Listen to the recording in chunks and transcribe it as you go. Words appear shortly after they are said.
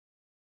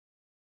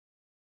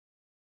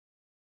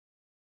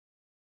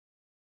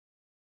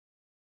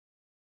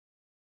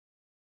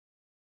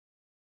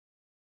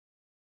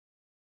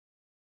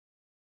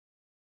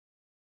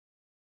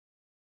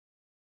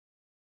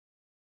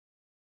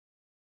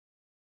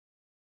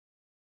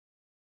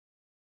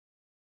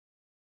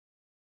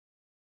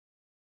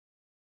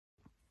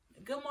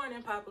Good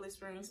morning, Poplar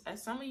Springs.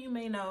 As some of you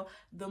may know,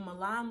 the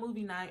Milan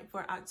movie night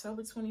for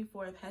October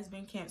 24th has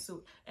been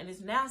canceled and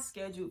is now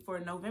scheduled for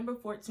November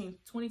 14th,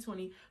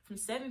 2020 from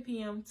 7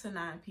 p.m. to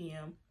 9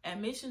 p.m.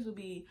 Admissions will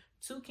be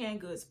 2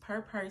 canned goods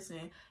per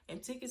person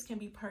and tickets can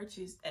be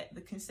purchased at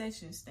the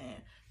concession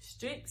stand.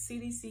 Strict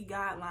CDC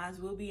guidelines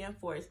will be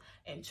enforced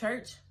and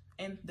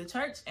the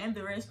church and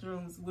the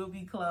restrooms will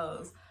be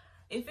closed.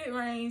 If it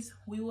rains,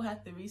 we will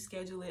have to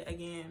reschedule it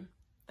again.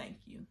 Thank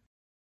you.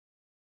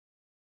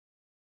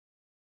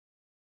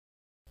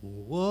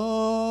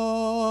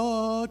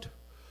 What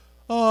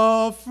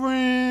a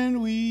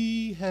friend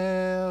we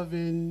have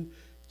in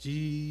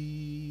Jesus.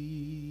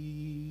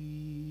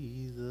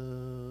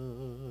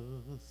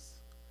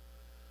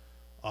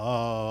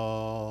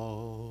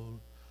 All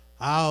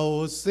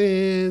our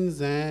sins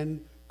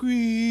and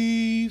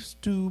griefs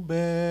to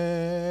bear.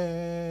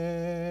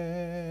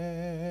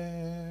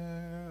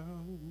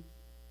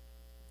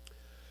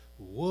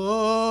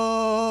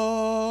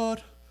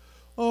 What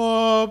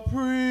a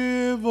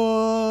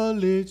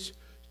privilege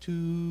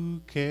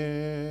to carry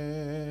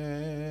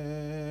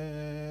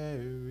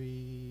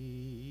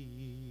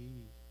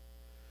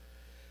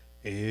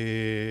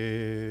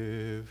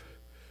everything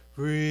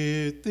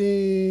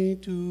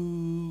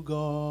to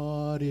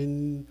God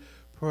in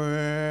prayer.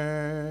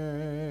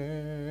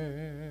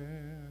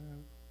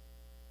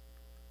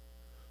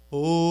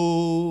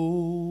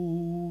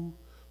 Oh,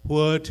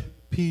 what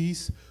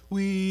peace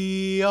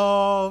we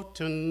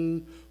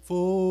often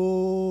forfeit.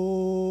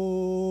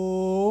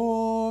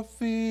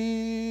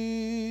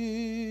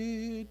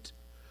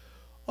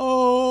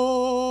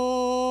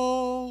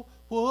 Oh,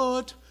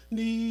 what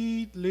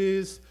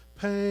needless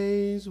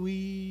pains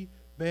we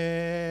bear.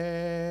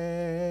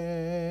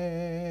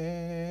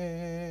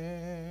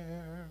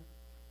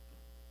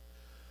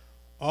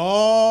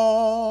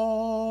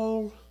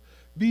 All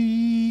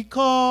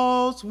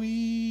because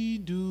we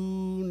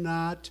do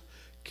not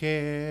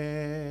carry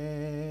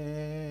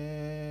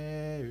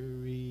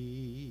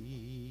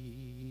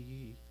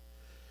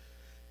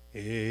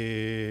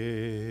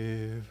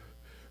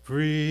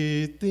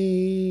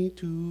everything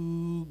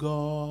to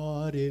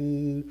God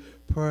in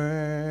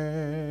prayer.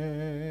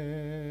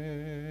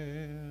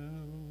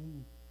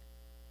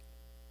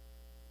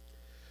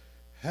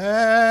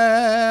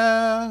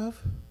 Have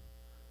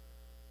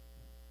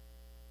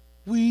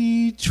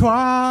we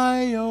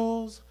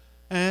trials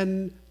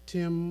and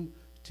temptation?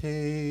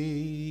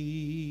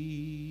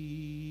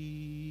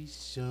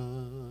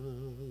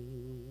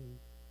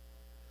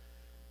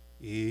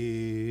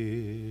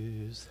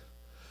 Is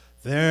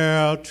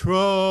there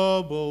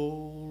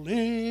trouble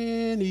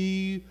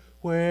anywhere?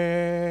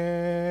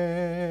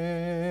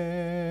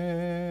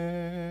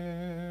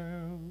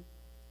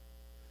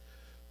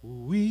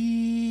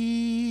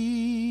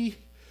 We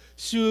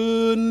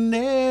should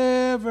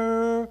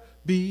never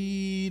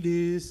be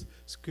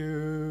discouraged.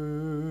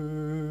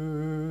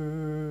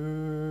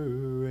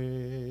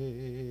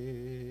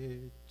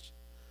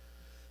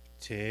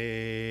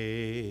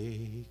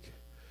 Take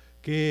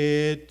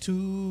it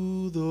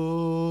to the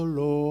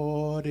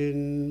Lord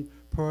in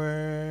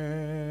prayer.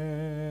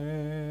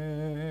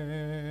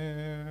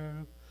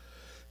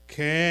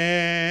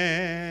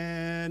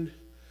 Can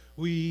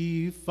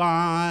we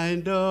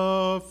find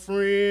a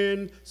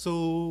friend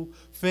so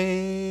faithful,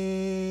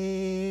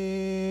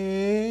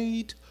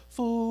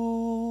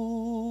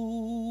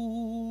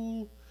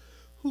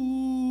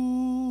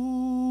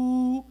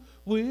 who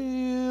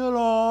will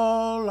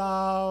all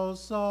our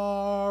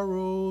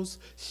sorrows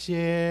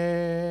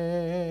share?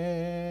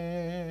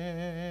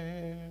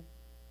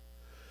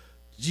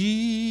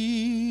 Jesus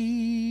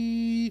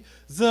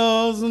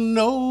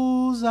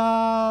knows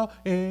our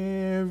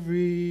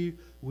every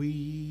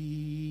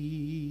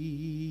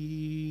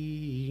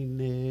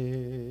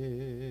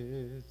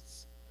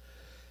weakness.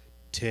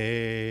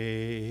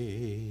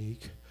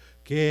 Take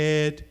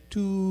it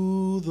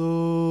to the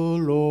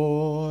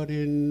Lord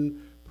in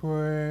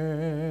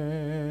prayer.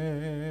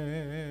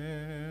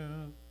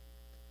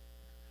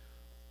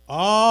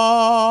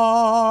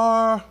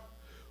 Are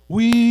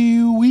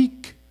we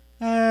weak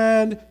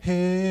and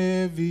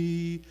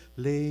heavy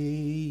laden?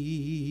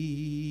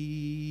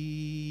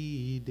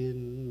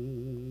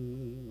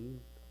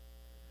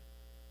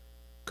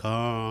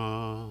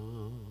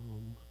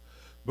 Come,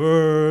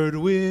 bird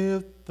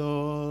with the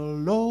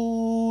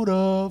load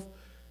of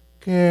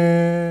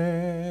care.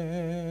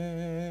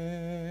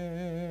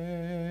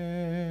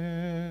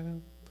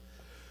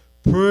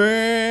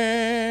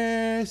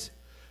 Precious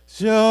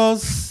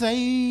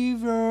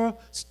Savior,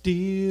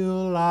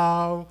 still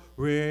our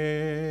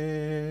refuge.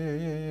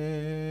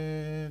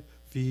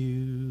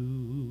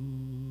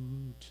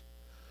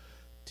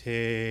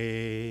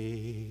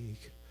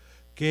 Take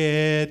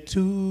it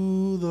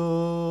to the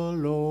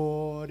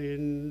Lord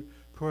in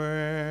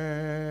prayer.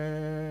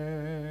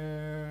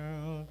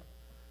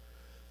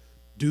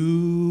 Do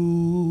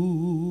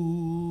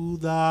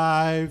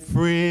thy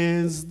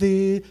friends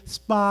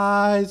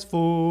despise,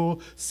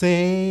 forsake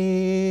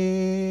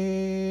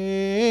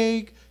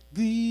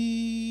thee?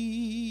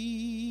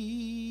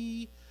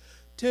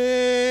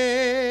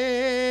 Take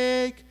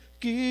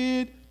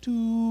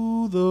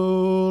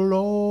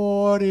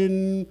Lord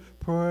in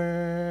prayer.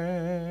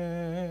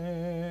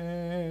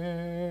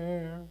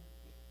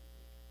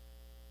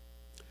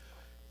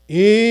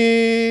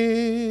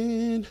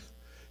 In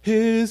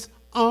his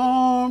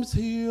arms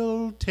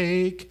he'll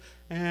take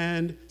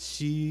and shield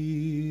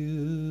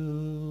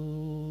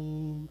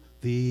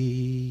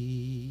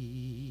thee.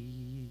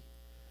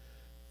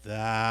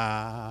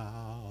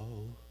 Thou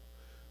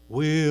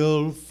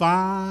will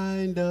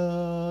find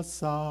a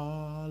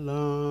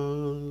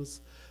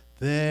solace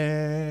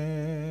there.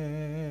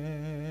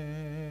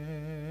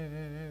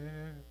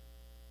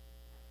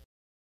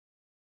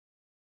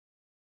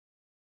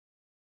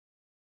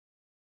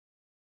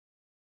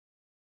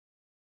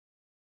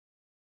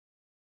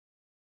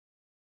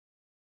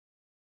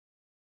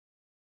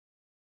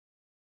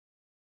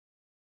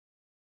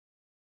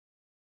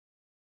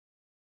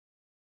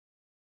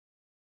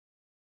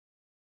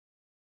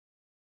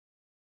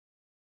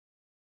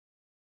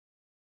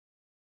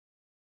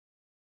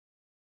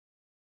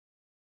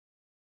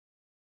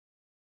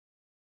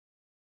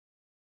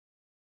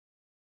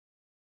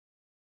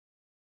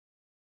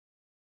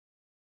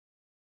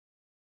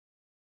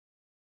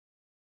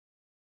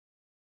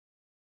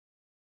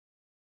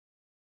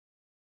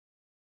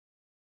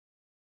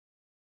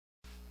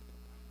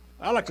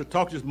 I'd like to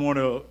talk this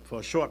morning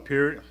for a short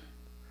period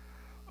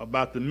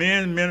about the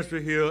men's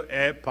ministry here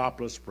at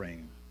Poplar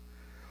Spring.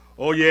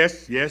 Oh,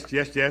 yes.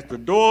 The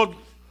doors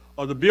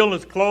of the building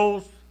is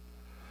closed,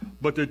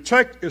 but the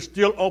church is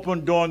still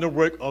open doing the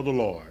work of the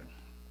Lord.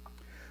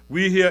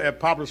 We here at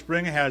Poplar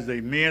Spring has a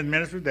men's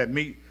ministry that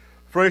meet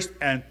first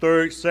and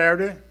third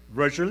Saturday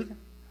virtually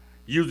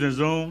using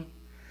Zoom,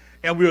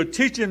 and we are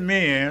teaching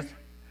men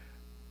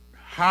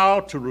how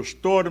to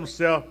restore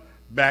themselves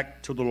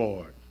back to the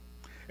Lord.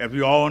 As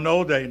we all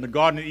know that in the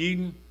Garden of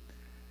Eden,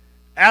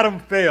 Adam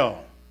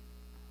fell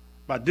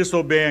by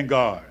disobeying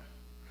God.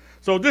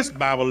 So this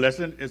Bible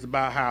lesson is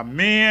about how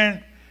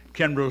men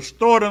can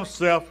restore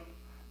themselves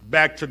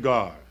back to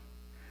God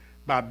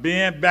by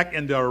being back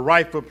in their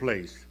rightful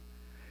place.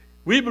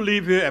 We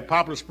believe here at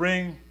Poplar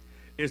Spring,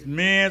 it's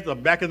men are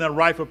back in their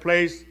rightful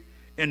place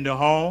in the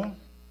home,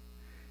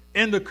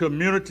 in the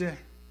community,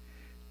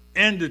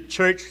 in the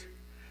church.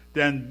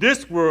 Then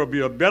this world will be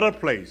a better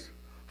place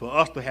for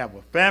us to have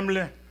a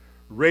family,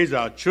 raise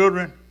our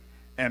children,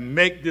 and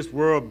make this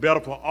world better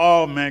for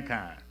all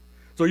mankind.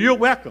 So you're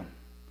welcome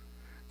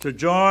to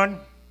join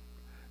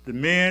the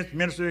men's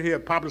ministry here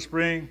at Poplar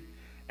Spring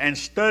and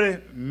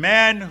study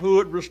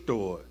manhood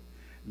restored,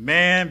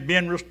 man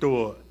being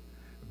restored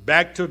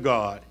back to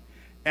God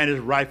and his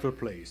rightful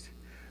place.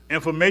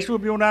 Information will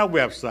be on our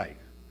website.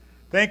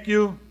 Thank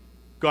you,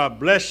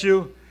 God bless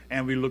you,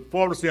 and we look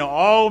forward to seeing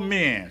all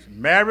men,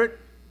 married,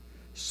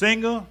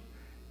 single,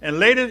 and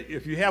ladies,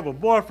 if you have a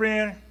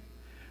boyfriend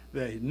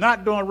that is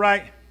not doing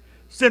right,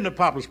 send him to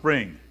Poplar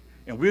Spring,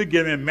 and we'll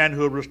give him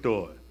manhood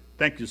restored.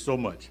 Thank you so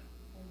much.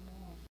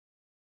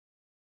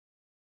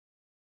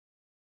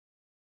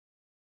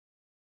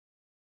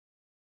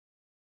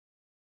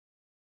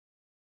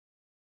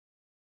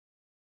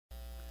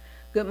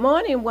 Good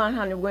morning,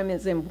 100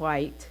 Women's in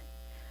White.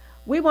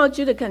 We want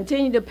you to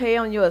continue to pay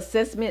on your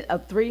assessment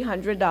of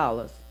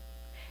 $300.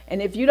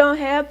 And if you don't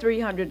have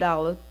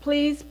 $300,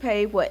 please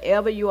pay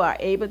whatever you are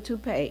able to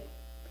pay.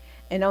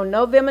 And on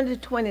November the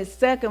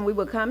 22nd, we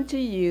will come to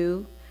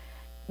you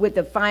with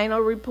the final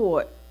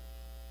report.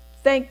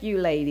 Thank you,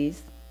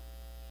 ladies.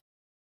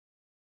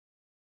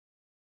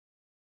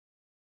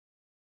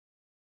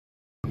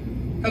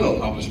 Hello,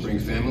 Poplar Spring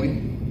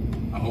family.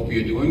 I hope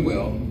you're doing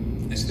well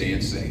and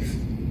staying safe.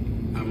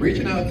 I'm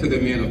reaching out to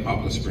the men of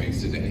Poplar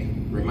Springs today,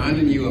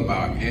 reminding you of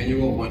our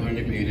annual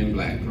 100 Men in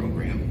Black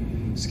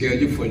program,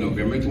 scheduled for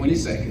November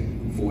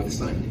 22nd, 4th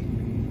Sunday.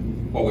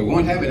 While we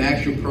won't have an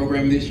actual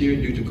program this year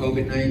due to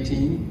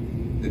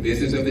COVID-19, the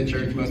business of the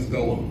church must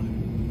go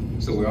on.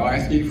 So we're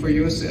asking you for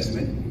your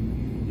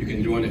assessment. You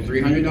can join the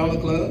 $300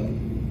 club,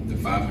 the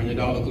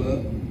 $500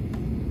 club,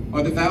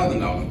 or the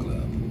 $1,000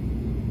 club,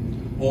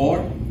 or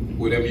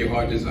whatever your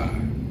heart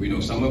desires. We know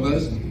some of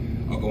us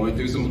are going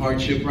through some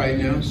hardship right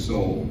now,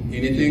 so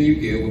anything you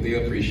give will be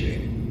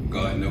appreciated.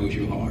 God knows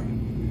your heart.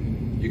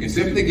 You can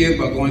simply give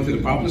by going to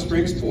the Poplar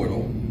Springs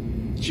portal,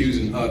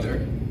 choosing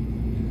Other,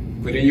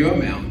 put in your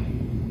amount,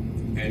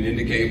 and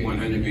indicate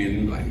 100 Men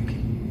in Black.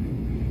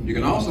 You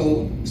can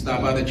also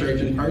stop by the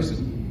church in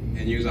person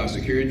and use our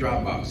secure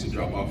drop box to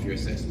drop off your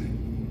assessment.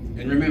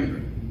 And remember,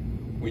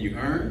 when you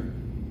earn,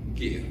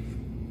 give,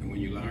 and when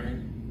you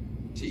learn,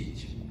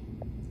 teach.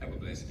 Have a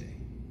blessed day.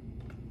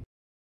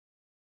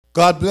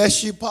 God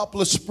bless you,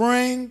 Poplar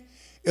Spring.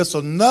 It's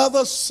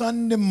another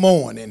Sunday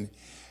morning,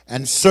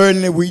 and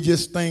certainly we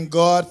just thank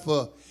God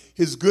for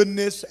his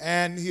goodness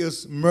and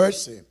his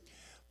mercy.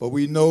 But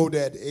we know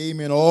that,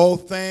 amen, all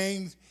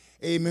things,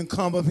 amen,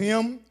 come of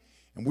him,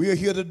 and we are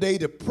here today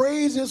to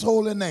praise his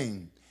holy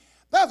name.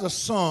 That's a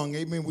song,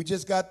 amen, we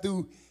just got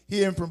through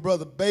hearing from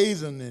Brother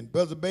Bazin, and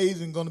Brother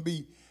Bazin going to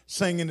be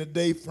singing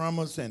today from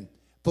us and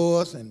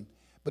for us.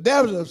 But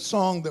that was a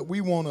song that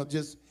we want to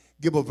just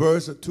give a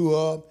verse or two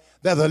of.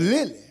 There's a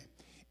lily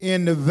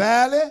in the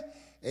valley,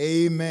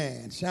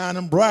 Amen.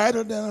 Shining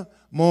brighter than a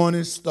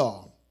morning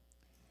star.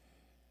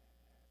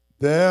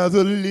 There's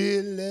a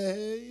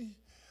lily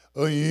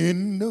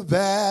in the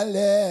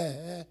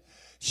valley,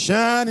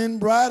 shining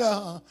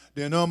brighter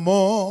than a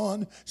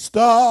morning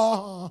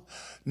star.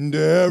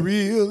 There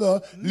is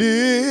a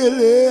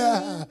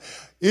lily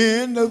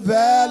in the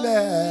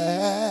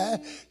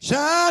valley,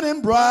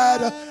 shining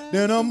brighter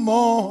than a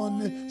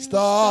morning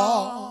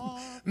star.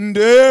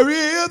 There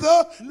is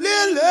a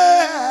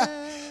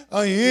lily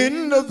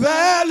in the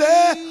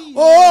valley,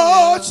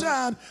 oh,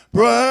 shine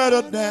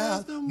brighter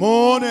than the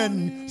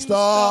morning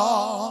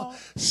star,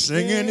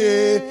 singing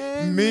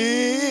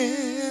amen,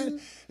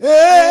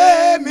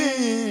 amen,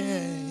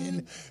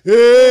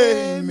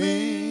 amen.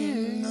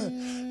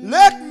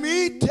 Let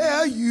me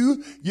tell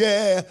you,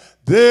 yeah,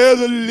 there's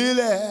a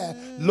lily,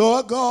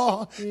 Lord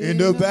God, in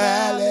the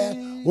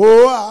valley,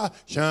 oh,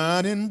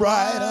 shining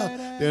brighter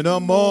than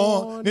a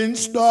morning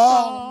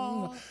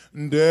star.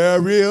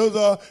 There is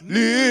a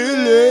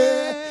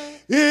lily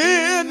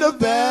in the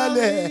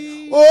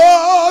valley,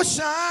 oh,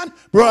 shine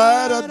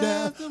brighter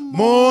than the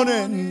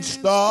morning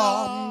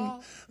star.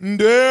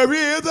 There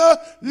is a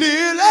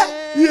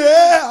lily,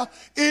 yeah,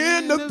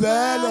 in the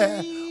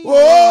valley,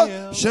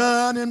 oh,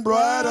 shining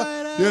brighter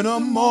than a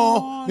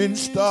morning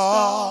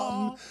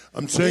star.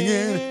 I'm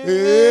singing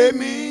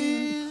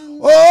amen,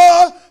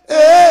 oh,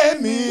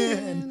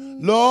 amen,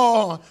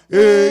 Lord,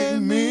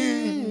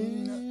 amen.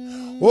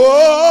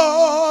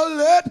 Oh,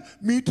 let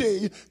me tell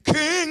you,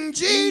 King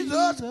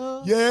Jesus,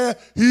 yeah,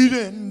 he's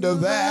in the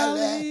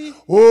valley,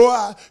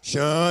 oh,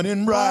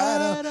 shining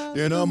brighter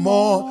than a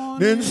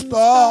morning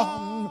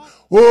star.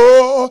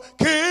 Oh,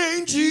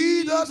 King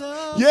Jesus,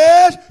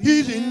 yes,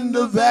 he's in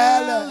the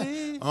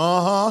valley,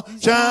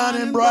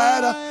 shining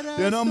brighter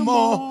than a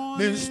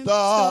morning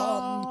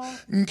star.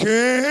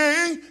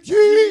 King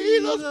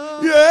Jesus,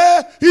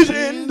 yeah, he's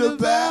in the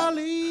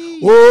valley,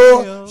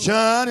 oh,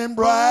 shining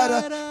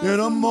brighter than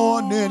a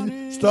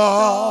morning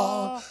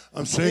star.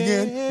 I'm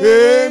singing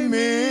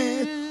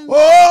amen,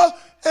 oh,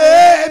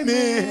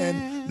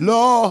 amen,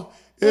 Lord,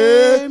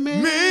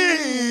 amen.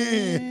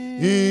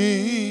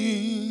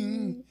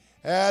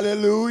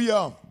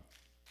 Hallelujah.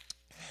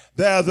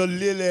 There's a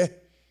lily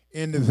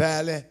in the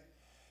valley,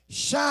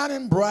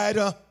 shining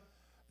brighter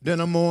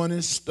than a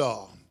morning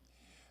star.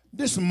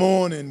 This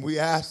morning, we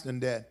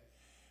asking that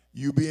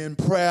you be in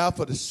prayer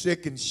for the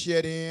sick and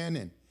shed in,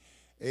 and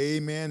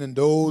amen, and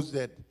those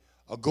that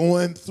are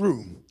going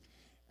through.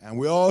 And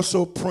we're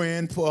also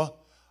praying for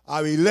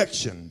our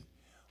election.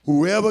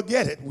 Whoever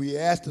get it, we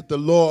ask that the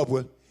Lord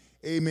will,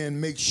 amen,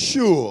 make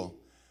sure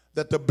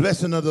that the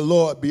blessing of the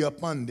Lord be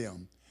upon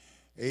them.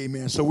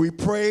 Amen. So we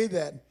pray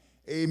that,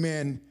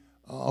 amen,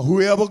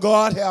 whoever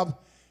God have,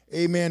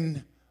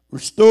 amen,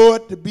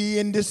 restored to be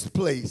in this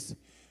place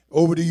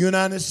over the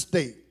United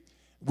States,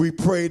 we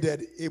pray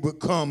that it would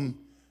come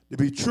to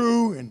be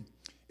true and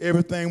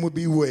everything would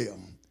be well.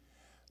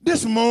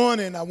 This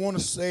morning, I want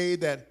to say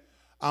that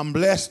I'm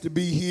blessed to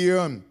be here.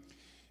 And,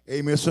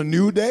 amen, it's a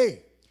new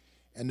day,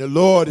 and the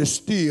Lord is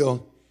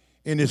still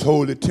in his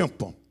holy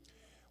temple.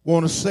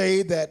 Want to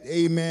say that,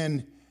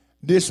 amen,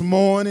 this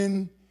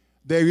morning,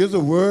 there is a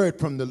word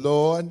from the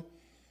Lord,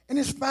 and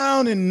it's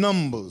found in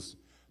Numbers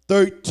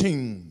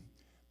 13,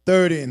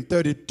 30, and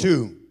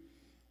 32.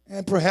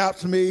 And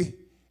perhaps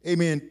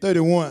amen,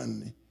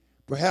 31.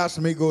 Perhaps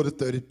may go to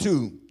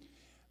 32.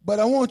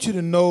 But I want you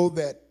to know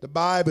that the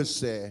Bible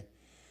said,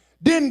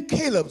 then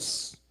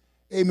Caleb's,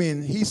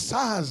 amen, he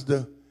sized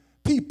the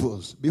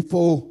peoples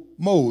before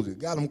Moses,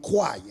 got them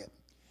quiet,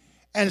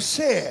 and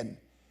said,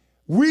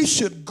 we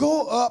should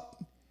go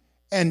up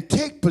and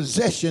take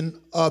possession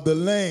of the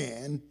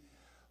land,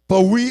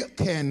 for we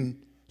can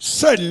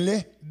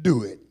certainly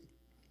do it.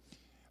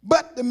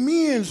 But the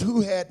men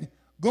who had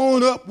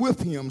gone up with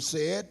him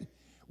said,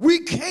 we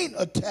can't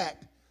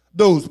attack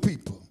those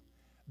people.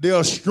 They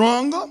are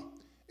stronger,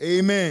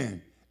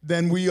 amen,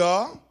 than we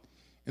are.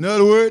 In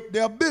other words,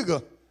 they're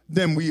bigger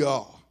than we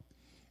are.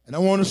 And I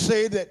want to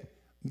say that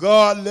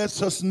God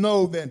lets us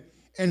know that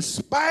in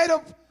spite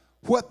of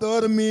what the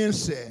other men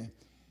said,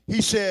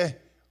 he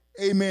said,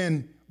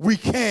 amen, we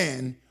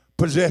can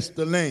possess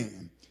the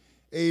land.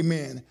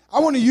 Amen. I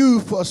want to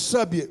use for a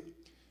subject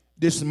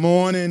this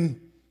morning,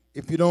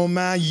 if you don't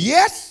mind,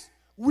 yes,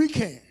 we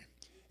can.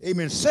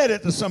 Amen. Say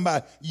that to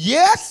somebody.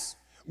 Yes,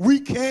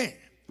 we can.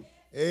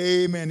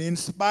 Amen. In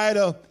spite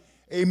of,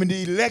 amen,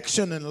 the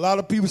election, and a lot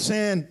of people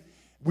saying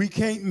we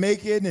can't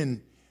make it,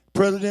 and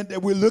president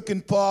that we're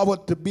looking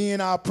forward to being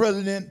our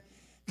president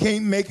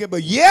can't make it,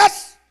 but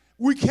yes,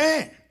 we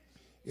can.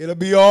 It'll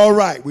be all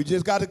right. We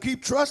just got to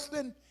keep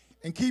trusting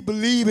and keep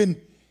believing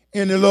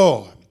in the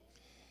Lord.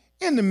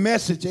 In the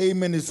message,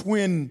 amen, is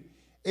when,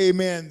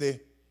 amen, the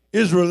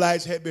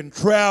Israelites had been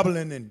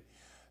traveling and,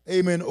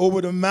 amen,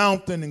 over the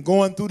mountain and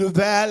going through the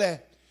valley,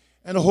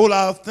 and a whole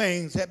lot of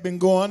things had been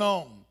going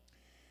on.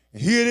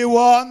 And here they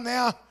were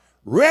now,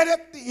 right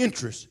at the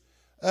entrance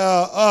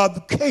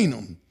of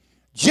Canaan,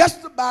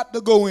 just about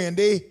to go in.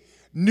 They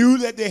knew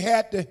that they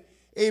had to,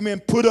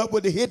 amen, put up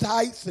with the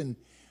Hittites and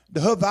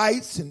the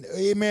Hivites and,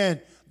 amen,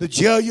 the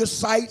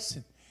Jebusites,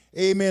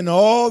 amen,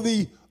 all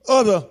the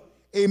other,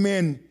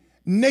 amen,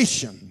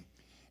 nation.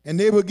 And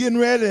they were getting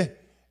ready,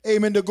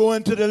 amen, to go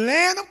into the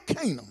land of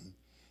Canaan.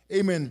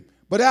 Amen.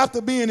 But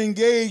after being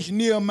engaged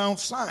near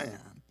Mount Sinai,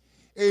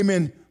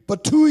 amen, for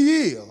 2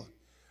 years,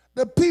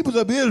 the people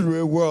of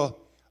Israel were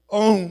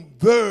on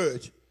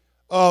verge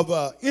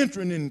of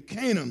entering in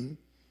Canaan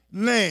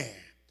land.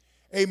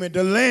 Amen.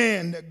 The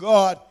land that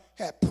God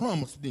had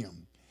promised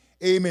them.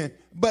 Amen.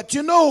 But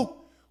you know,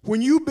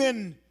 when you've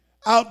been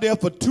out there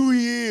for 2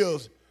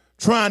 years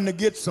trying to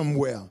get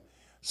somewhere,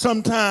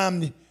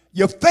 sometimes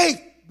your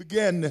faith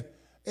began to,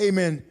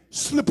 amen,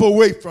 slip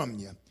away from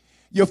you.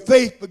 Your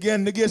faith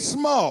began to get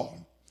small.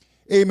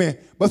 Amen.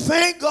 But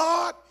thank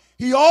God,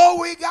 he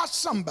always got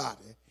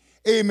somebody,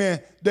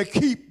 amen, to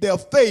keep their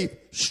faith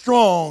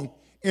strong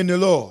in the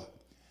Lord.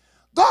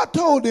 God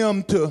told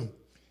them to,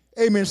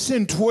 amen,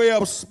 send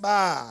 12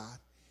 spies,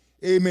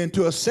 amen,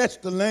 to assess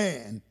the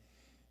land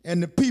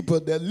and the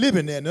people that live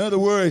in there. In other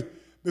words,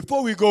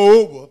 before we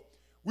go over,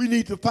 we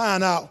need to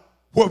find out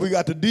what we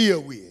got to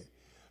deal with.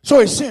 So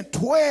he sent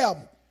 12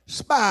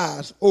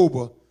 spies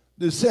over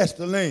to assess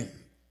the land.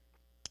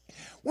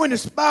 When the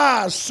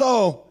spies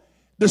saw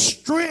the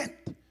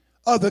strength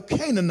of the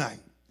Canaanite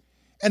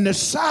and the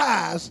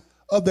size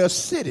of their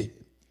city,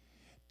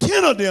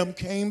 10 of them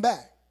came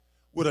back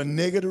with a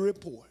negative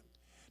report.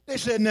 They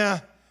said,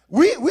 now,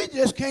 we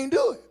just can't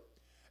do it.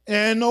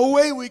 And no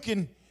way we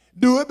can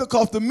do it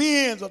because the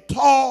men are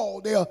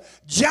tall. They are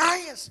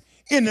giants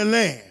in the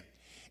land.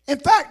 In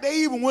fact,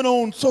 they even went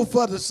on so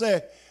far to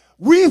say,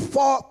 we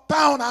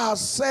found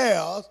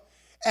ourselves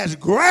as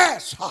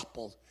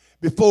grasshoppers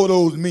before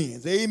those men.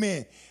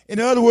 Amen. In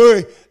other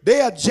words,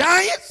 they are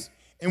giants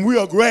and we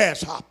are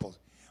grasshoppers.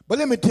 But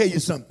let me tell you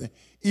something.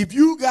 If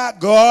you got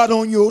God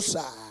on your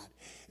side,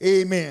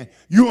 amen,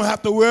 you don't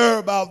have to worry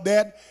about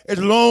that as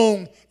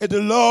long as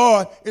the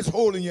Lord is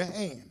holding your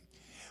hand.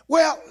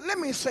 Well, let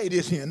me say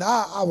this here.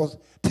 Now, I was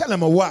telling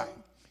my wife.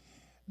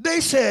 They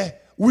said,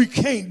 we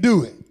can't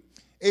do it.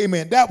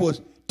 Amen. That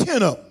was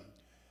 10 of them.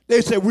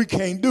 They said, we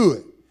can't do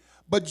it.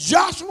 But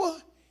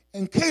Joshua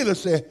and Caleb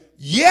said,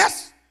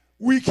 yes,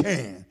 we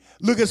can.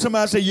 Look at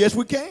somebody and say, yes,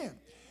 we can.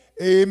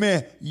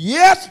 Amen.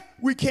 Yes,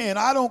 we can.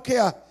 I don't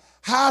care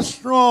how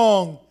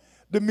strong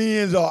the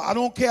men are. I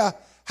don't care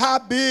how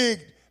big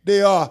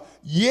they are.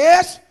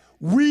 Yes,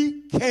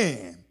 we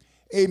can.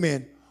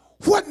 Amen.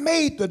 What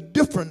made the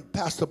difference,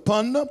 Pastor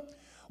Ponder?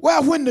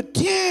 Well, when the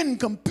 10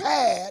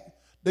 compared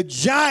the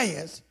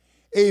giants,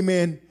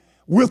 amen,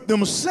 with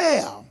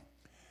themselves,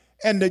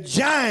 and the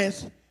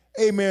giants,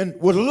 amen,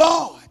 was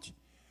large.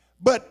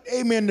 But,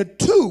 amen, the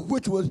two,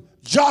 which was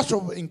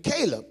Joshua and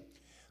Caleb,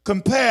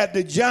 compared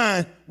the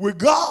giant with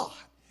God.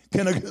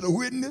 Can I get a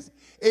witness?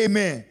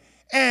 Amen.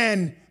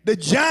 And the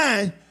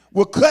giant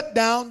will cut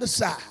down the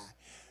side.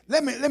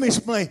 Let me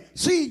explain.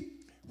 See,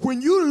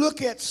 when you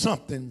look at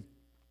something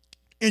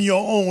in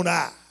your own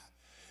eye,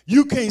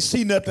 you can't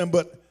see nothing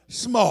but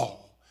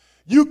small.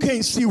 You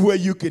can't see where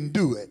you can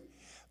do it.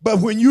 But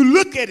when you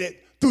look at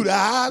it through the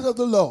eyes of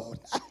the Lord,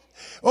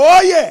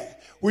 oh yeah,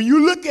 when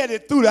you look at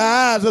it through the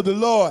eyes of the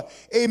Lord,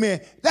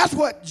 amen, that's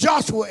what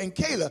Joshua and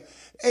Caleb,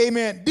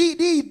 amen,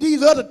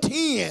 these other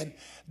 10,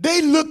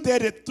 they looked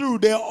at it through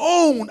their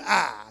own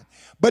eye,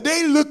 but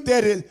they looked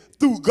at it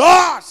through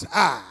God's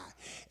eye.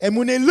 And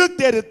when they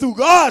looked at it through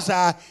God's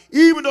eye,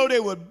 even though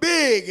they were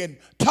big and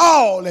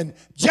tall and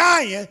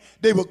giant,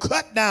 they were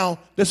cut down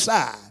the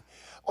side.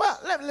 Well,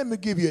 let me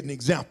give you an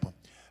example.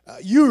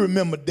 You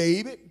remember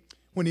David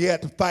when he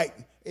had to fight,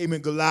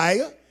 amen,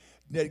 Goliath.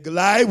 That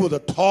Goliath was a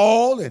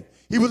tall and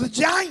he was a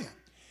giant.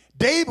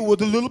 David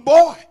was a little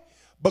boy.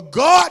 But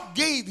God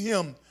gave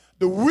him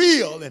the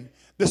will and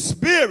the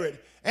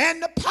spirit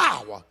and the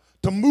power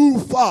to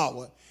move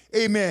forward.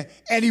 Amen.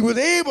 And he was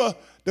able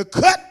to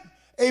cut,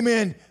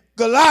 amen,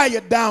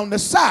 Goliath down the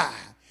side.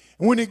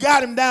 And when he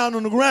got him down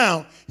on the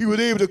ground, he was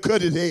able to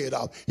cut his head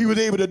off. He was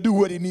able to do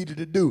what he needed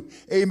to do.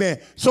 Amen.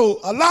 So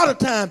a lot of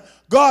times,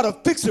 God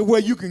will fix it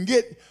where you can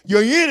get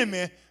your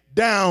enemy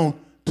down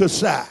to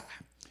side.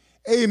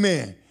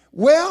 Amen.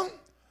 Well,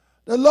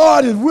 the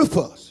Lord is with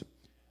us.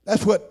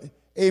 That's what,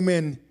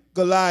 amen,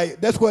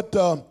 Goliath, that's what,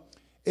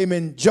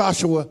 amen,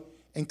 Joshua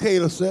and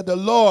Caleb said. The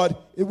Lord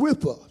is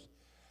with us.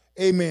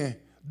 Amen.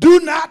 Do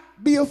not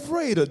be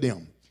afraid of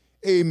them.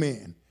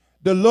 Amen.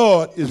 The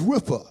Lord is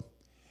with us.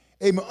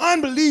 Amen.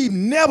 Unbelief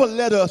never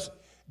let us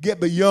get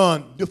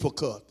beyond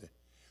difficulty.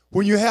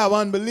 When you have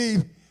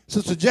unbelief,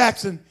 Sister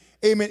Jackson,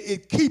 amen,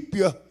 it keep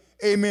you,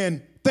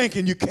 amen,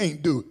 thinking you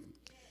can't do it.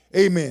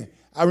 Amen.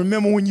 I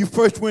remember when you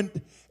first went,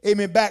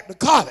 amen, back to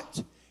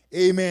college.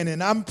 Amen.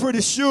 And I'm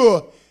pretty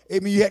sure,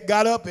 amen, you had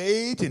got up at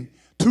age and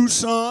 2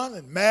 sons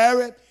and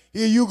married.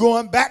 Here you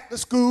going back to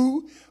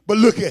school. But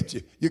look at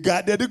you. You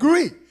got that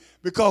degree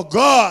because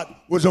God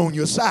was on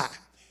your side.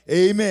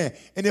 Amen.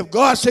 And if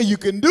God said you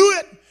can do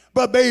it,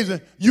 but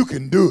baby, you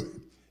can do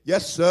it.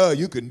 Yes, sir,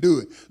 you can do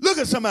it. Look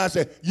at somebody and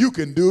say, you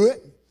can do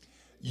it.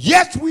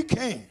 Yes, we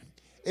can.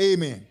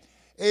 Amen.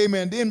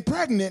 Amen. The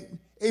impregnant,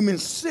 amen,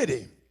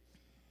 city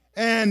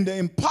and the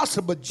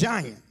impossible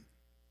giant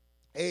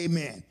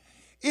Amen.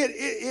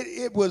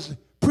 It was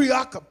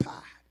preoccupied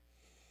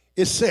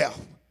itself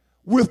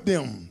with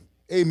them,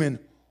 amen,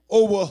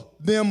 over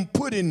them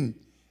putting,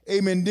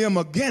 amen, them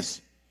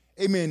against,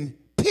 amen,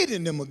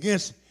 pitting them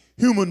against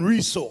human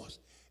resource.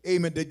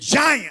 Amen. The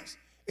giants,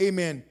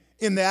 amen,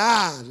 in their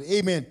eyes,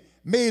 amen,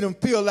 made them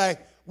feel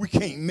like we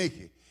can't make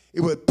it.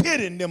 It was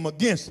pitting them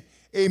against,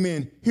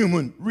 amen,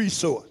 human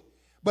resource.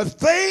 But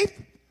faith,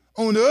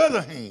 on the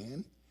other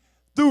hand,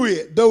 through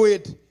it, though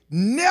it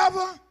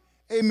never,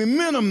 amen,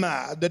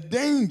 minimized the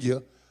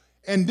danger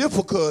and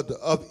difficulty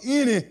of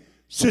any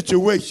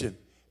situation,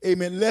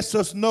 amen, lets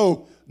us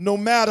know no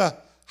matter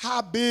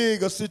how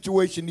big a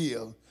situation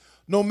is,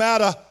 no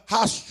matter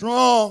how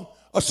strong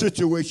a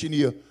situation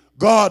is,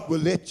 God will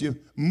let you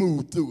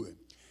move through it.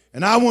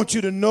 And I want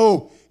you to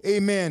know,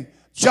 amen,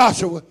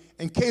 Joshua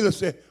and Caleb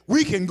said,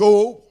 we can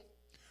go over.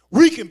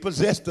 We can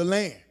possess the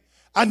land.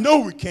 I know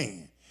we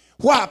can.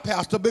 Why,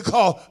 Pastor?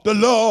 Because the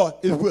Lord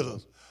is with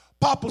us.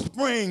 Poplar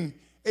Spring,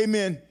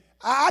 amen,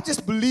 I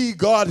just believe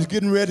God is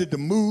getting ready to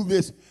move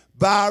this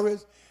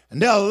virus.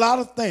 And there are a lot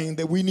of things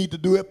that we need to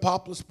do at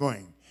Poplar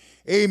Spring.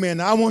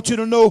 Amen. I want you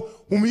to know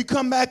when we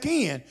come back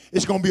in,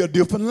 it's going to be a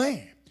different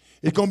land.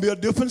 It's going to be a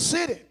different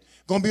city.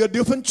 It's going to be a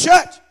different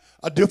church,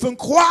 a different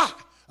choir,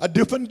 a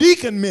different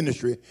deacon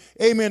ministry.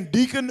 Amen.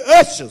 Deacon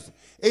ushers.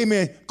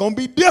 Amen. Going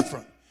to be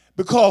different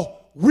because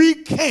we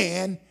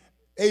can,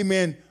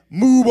 amen,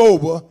 move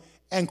over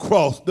and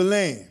cross the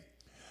land.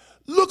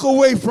 Look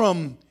away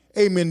from,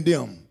 amen,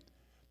 them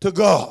to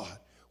God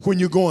when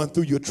you're going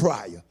through your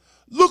trial.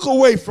 Look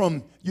away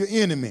from your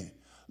enemy.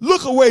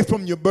 Look away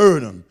from your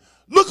burden.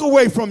 Look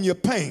away from your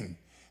pain.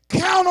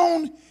 Count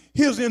on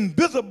his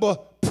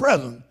invisible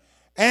presence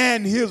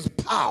and his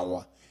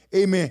power.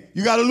 Amen.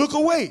 You got to look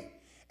away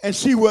and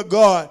see what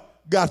God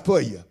got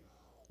for you.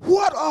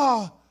 What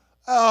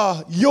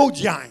are your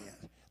giants?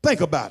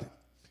 Think about it.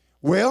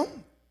 Well,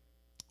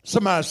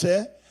 somebody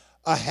said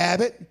a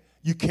habit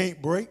you can't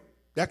break.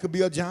 That could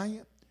be a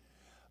giant.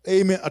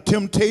 Amen. A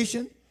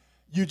temptation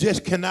you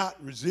just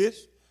cannot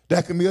resist.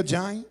 That can be a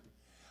giant.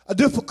 A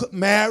difficult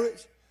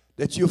marriage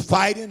that you're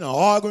fighting or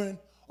arguing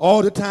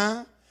all the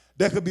time.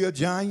 That could be a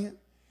giant.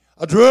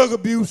 A drug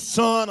abuse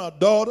son or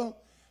daughter.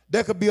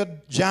 That could be a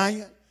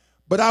giant.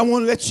 But I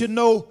want to let you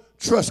know,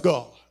 trust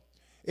God.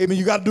 Amen.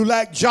 You got to do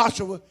like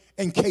Joshua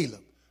and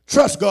Caleb.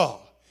 Trust God.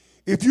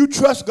 If you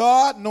trust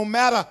God, no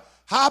matter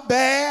how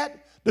bad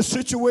the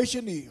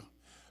situation is,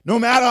 no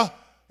matter,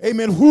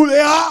 amen, who they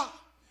are,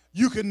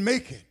 you can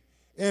make it.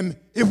 And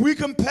if we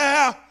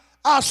compare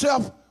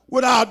ourselves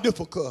with our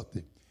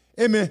difficulty,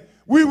 amen,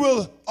 we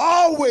will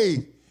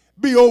always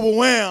be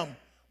overwhelmed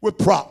with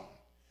problems.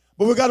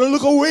 But we got to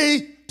look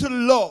away to the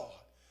Lord,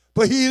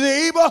 for he's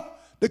able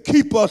to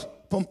keep us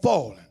from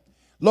falling.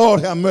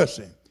 Lord have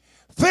mercy.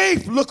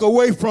 Faith look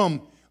away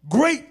from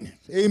greatness,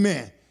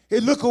 amen.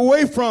 It look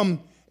away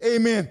from,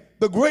 amen,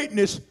 the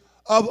greatness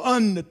of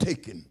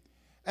undertaking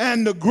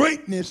and the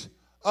greatness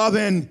of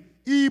an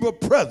evil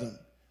presence.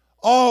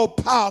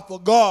 All-powerful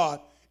God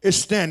is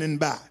standing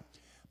by.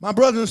 My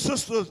brothers and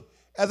sisters,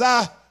 as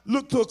I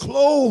look to a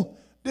close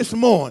this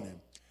morning,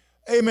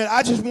 amen,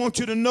 I just want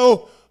you to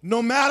know,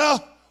 no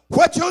matter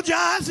what your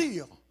giants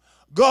is,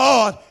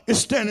 God is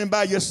standing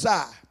by your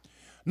side.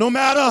 No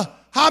matter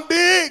how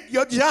big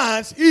your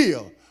giants is,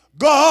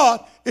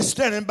 God is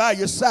standing by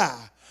your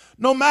side.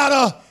 No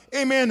matter,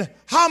 amen,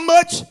 how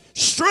much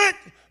strength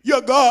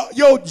your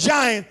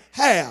giant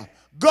have,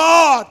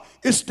 God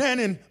is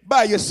standing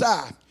by your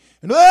side.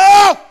 And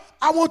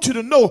I want you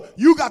to know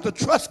you got to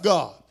trust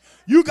God.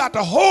 You got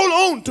to hold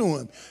on to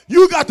him.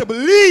 You got to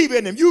believe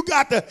in him. You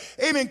got to,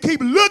 amen, keep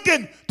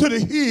looking to the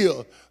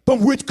hill from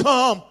which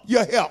come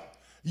your help.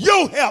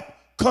 Your help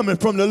coming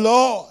from the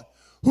Lord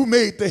who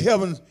made the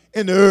heavens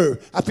and the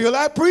earth. I feel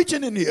like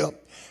preaching in here,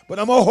 but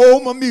I'm going to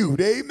hold my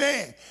mute.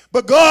 Amen.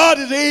 But God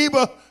is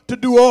able to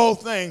do all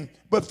things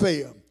but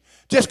fail.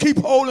 Just keep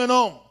holding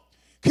on.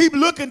 Keep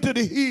looking to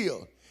the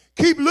hill.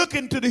 Keep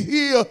looking to the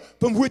hill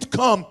from which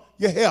come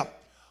your help.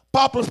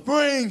 Poplar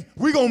Spring,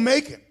 we're going to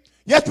make it.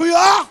 Yes, we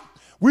are.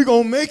 We're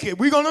going to make it.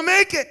 We're going to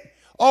make it.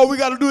 All we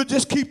got to do is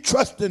just keep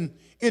trusting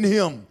in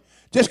him.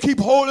 Just keep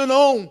holding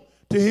on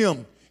to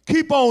him.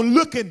 Keep on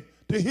looking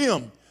to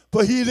him,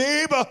 for he's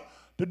able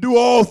to do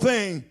all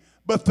things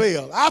but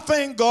fail. I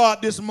thank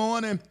God this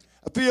morning.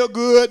 I feel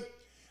good.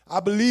 I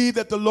believe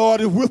that the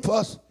Lord is with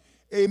us.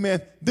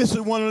 Amen. This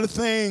is one of the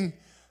things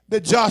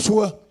that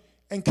Joshua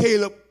and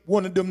Caleb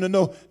wanted them to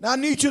know. Now, I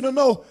need you to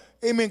know,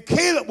 amen,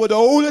 Caleb was the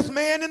oldest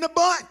man in the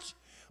bunch,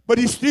 but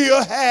he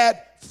still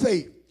had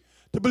faith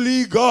to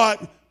believe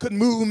God could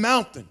move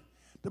mountains,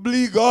 to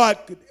believe God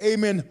could,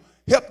 amen,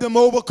 help them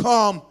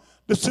overcome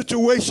the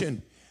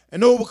situation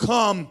and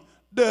overcome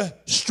the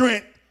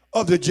strength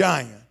of the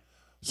giant.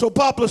 So,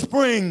 Poplar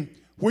Spring,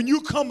 when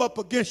you come up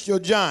against your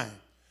giant,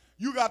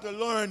 you got to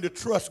learn to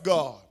trust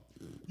God.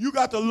 You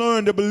got to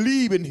learn to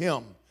believe in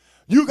him.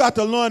 You got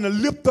to learn to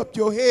lift up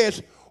your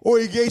heads, O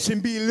ye gates,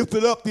 and be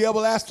lifted up the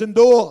everlasting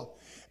door,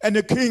 and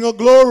the King of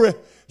glory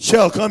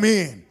shall come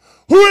in.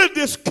 Who is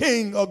this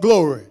King of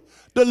glory?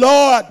 The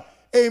Lord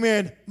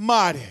amen,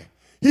 mighty.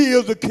 He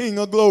is the King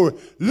of glory.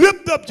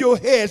 Lift up your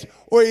heads,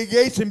 O ye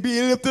gates, and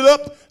be lifted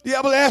up the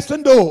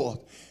everlasting doors,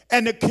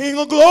 and the King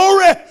of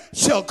glory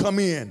shall come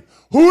in.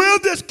 Who is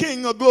this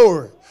King of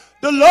glory?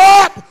 The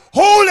Lord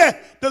holy,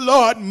 the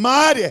Lord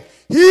mighty.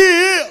 He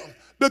is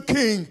the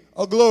King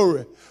of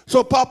glory.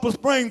 So, Poplar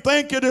Spring,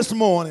 thank you this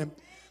morning.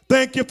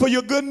 Thank you for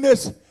your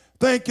goodness.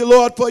 Thank you,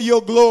 Lord, for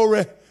your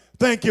glory.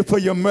 Thank you for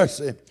your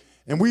mercy.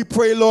 And we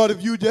pray, Lord,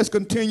 if you just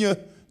continue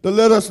to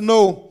let us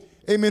know,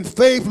 amen,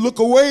 faith, look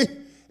away,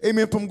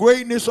 amen, from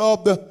greatness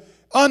of the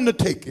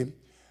undertaking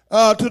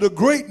to the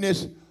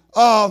greatness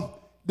of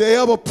the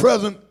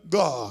ever-present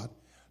God,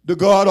 the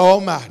God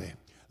Almighty.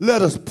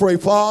 Let us pray.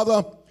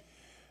 Father,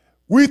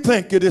 we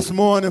thank you this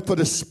morning for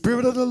the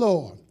Spirit of the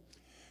Lord.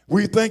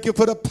 We thank you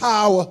for the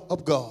power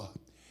of God.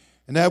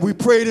 And as we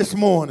pray this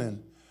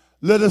morning,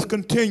 let us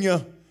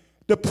continue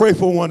to pray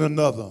for one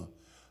another,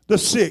 the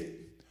sick,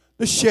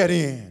 the shed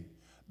in,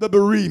 the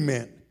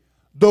bereavement,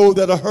 those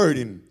that are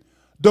hurting,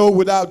 those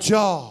without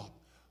job,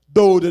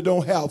 those that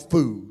don't have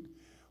food.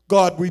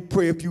 God, we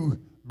pray if you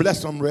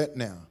bless them right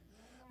now.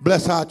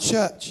 Bless our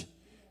church.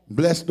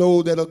 Bless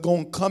those that are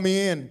going to come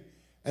in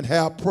and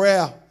have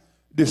prayer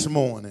this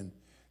morning.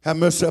 Have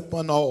mercy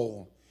upon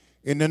all.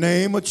 In the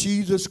name of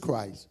Jesus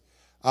Christ,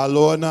 our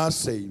Lord and our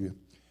Savior,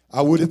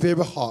 I would if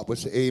every heart would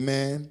say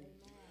amen,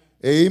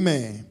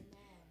 amen,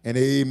 and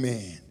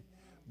amen.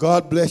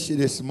 God bless you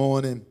this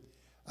morning.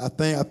 I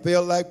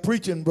felt like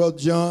preaching, Brother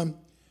John.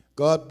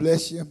 God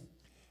bless you.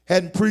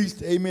 Hadn't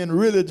preached, amen,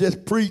 really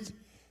just preached,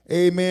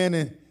 amen,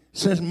 and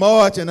since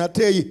March, and I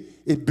tell you,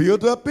 it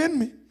built up in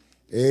me.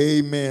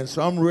 Amen.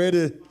 So I'm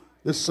ready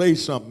to say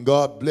something.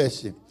 God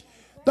bless you.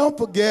 Don't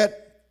forget,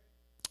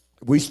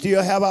 we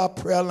still have our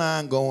prayer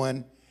line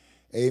going.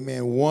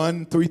 Amen.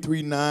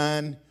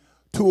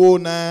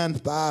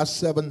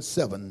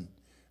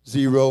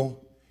 1-339-209-5770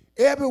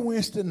 every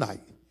Wednesday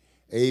night.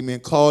 Amen.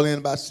 Call in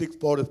about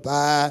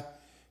 6:45.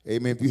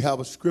 Amen. If you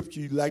have a scripture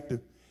you'd like to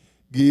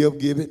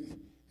give it.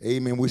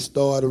 Amen. We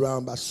start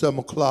around about 7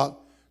 o'clock,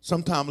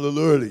 sometime a little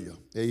earlier.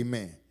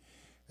 Amen.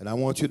 And I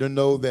want you to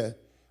know that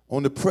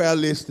on the prayer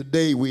list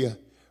today, we are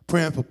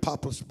praying for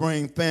Poplar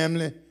Spring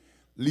family,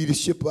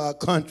 leadership of our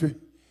country,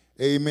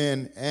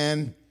 amen,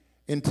 and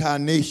entire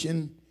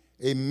nation.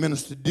 Amen.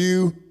 Minister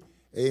Dew,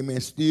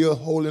 amen, still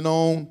holding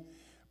on.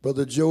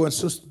 Brother Joe and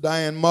Sister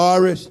Diane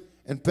Morris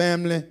and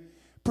family.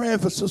 Praying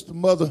for Sister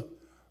Mother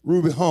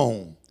Ruby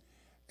Home.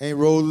 Aunt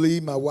Rosalie,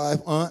 my wife,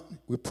 aunt,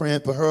 we're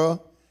praying for her.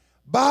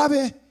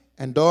 Bobby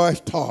and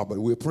Doris Tarbert,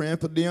 we're praying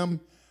for them.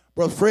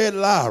 Brother Fred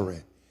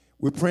Lowry,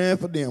 we're praying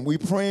for them. We're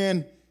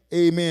praying,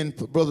 amen,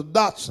 for Brother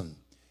Dotson,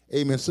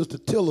 amen, Sister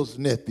Tiller's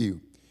nephew.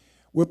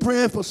 We're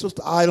praying for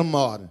Sister Ida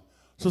Martin.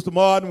 Sister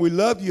Martin, we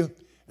love you,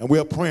 and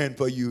we're praying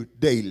for you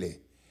daily.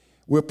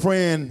 We're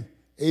praying,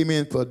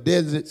 amen, for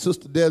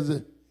Sister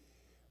Desert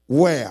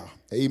Ware,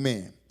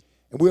 amen.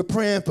 And we're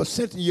praying for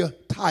Cynthia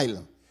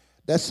Tyler.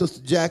 That's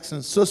Sister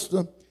Jackson's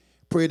sister.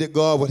 Pray that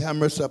God would have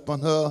mercy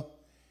upon her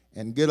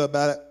and get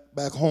her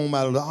back home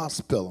out of the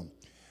hospital.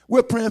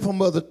 We're praying for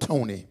Mother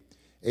Tony,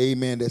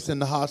 amen, that's in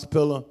the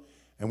hospital,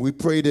 and we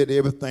pray that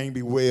everything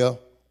be well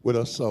with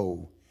her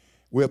soul.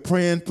 We're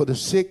praying for the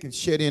sick and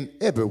shed in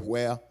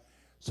everywhere.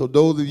 So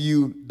those of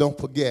you, don't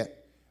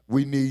forget,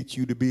 we need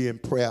you to be in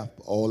prayer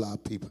for all our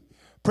people.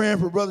 Praying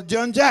for Brother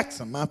John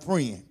Jackson, my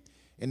friend,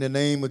 in the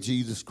name of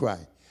Jesus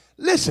Christ.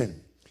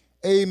 Listen,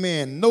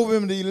 amen,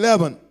 November the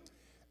 11th,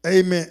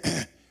 amen,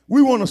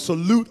 we want to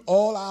salute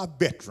all our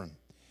veterans.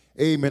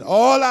 Amen,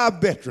 all our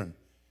veterans.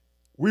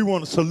 We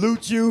want to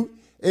salute you,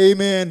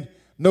 amen,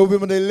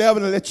 November the 11th,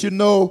 and let you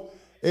know,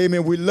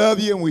 amen, we love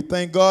you and we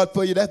thank God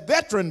for you. That's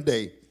Veteran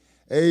Day,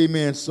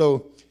 amen.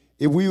 So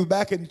if we were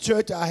back in the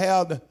church, I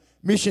have the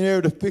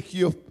missionary to fix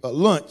you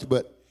lunch,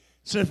 but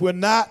since we're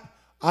not,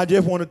 I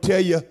just want to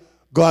tell you,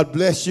 God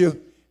bless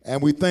you,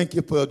 and we thank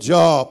you for a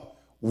job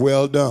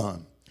well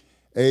done.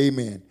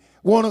 Amen.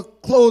 I want to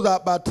close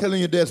out by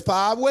telling you there's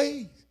 5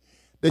 ways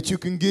that you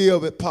can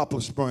give at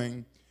Poplar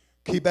Spring.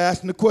 Keep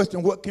asking the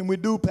question, what can we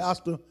do,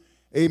 Pastor?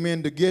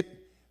 Amen, to get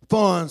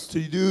funds to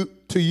you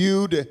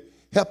to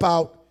help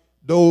out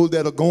those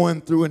that are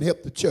going through and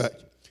help the church.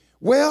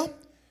 Well,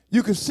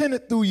 you can send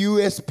it through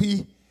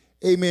USP,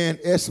 amen,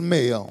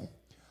 S-mail.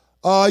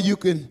 Or you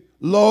can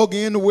log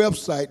in the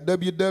website,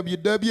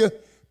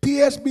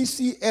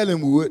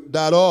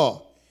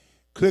 www.psbcellenwood.org.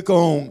 Click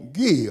on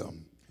Give.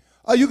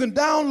 Or you can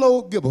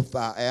download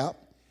Giveify app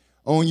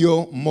on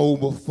your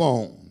mobile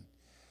phone.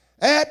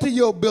 Add to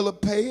your bill of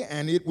pay,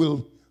 and it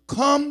will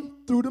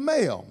come through the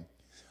mail.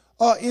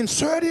 Or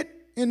insert it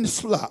in the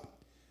slot.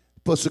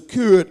 For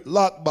secured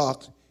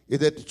lockbox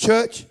is at the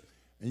church,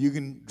 and you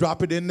can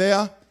drop it in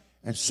there,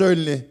 and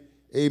certainly,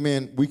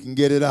 amen, we can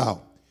get it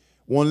out.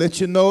 Want to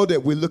let you know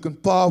that we're looking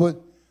forward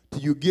to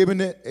you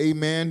giving it,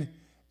 amen,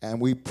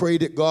 and we pray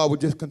that God will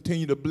just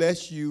continue to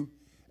bless you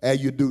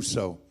as you do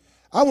so.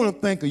 I want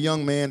to thank a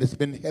young man that's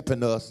been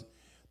helping us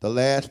the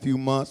last few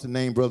months,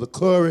 named Brother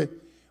Curry.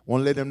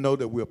 Want to let him know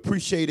that we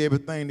appreciate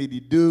everything that he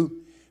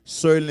do.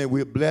 Certainly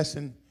we're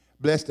blessed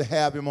to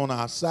have him on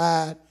our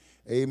side.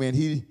 Amen.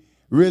 He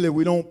really,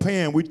 we don't pay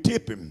him, we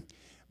tip him,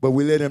 but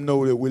we let him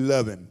know that we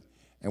love him.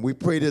 And we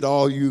pray that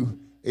all you,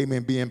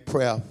 amen, be in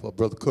prayer for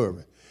Brother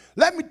Curry.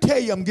 Let me tell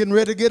you, I'm getting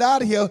ready to get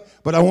out of here,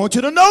 but I want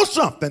you to know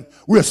something.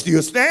 We're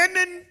still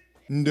standing.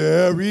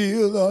 There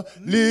is a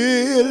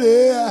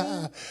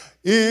lily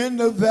in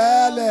the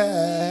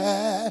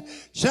valley,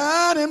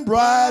 shining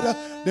brighter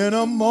than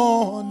a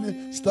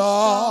morning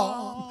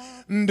star.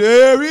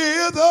 There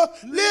is a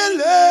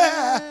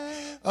lily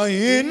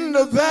in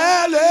the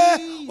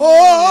valley,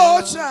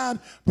 oh, shine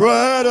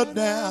brighter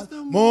than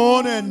the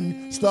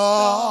morning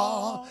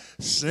star,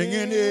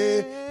 singing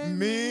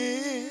amen.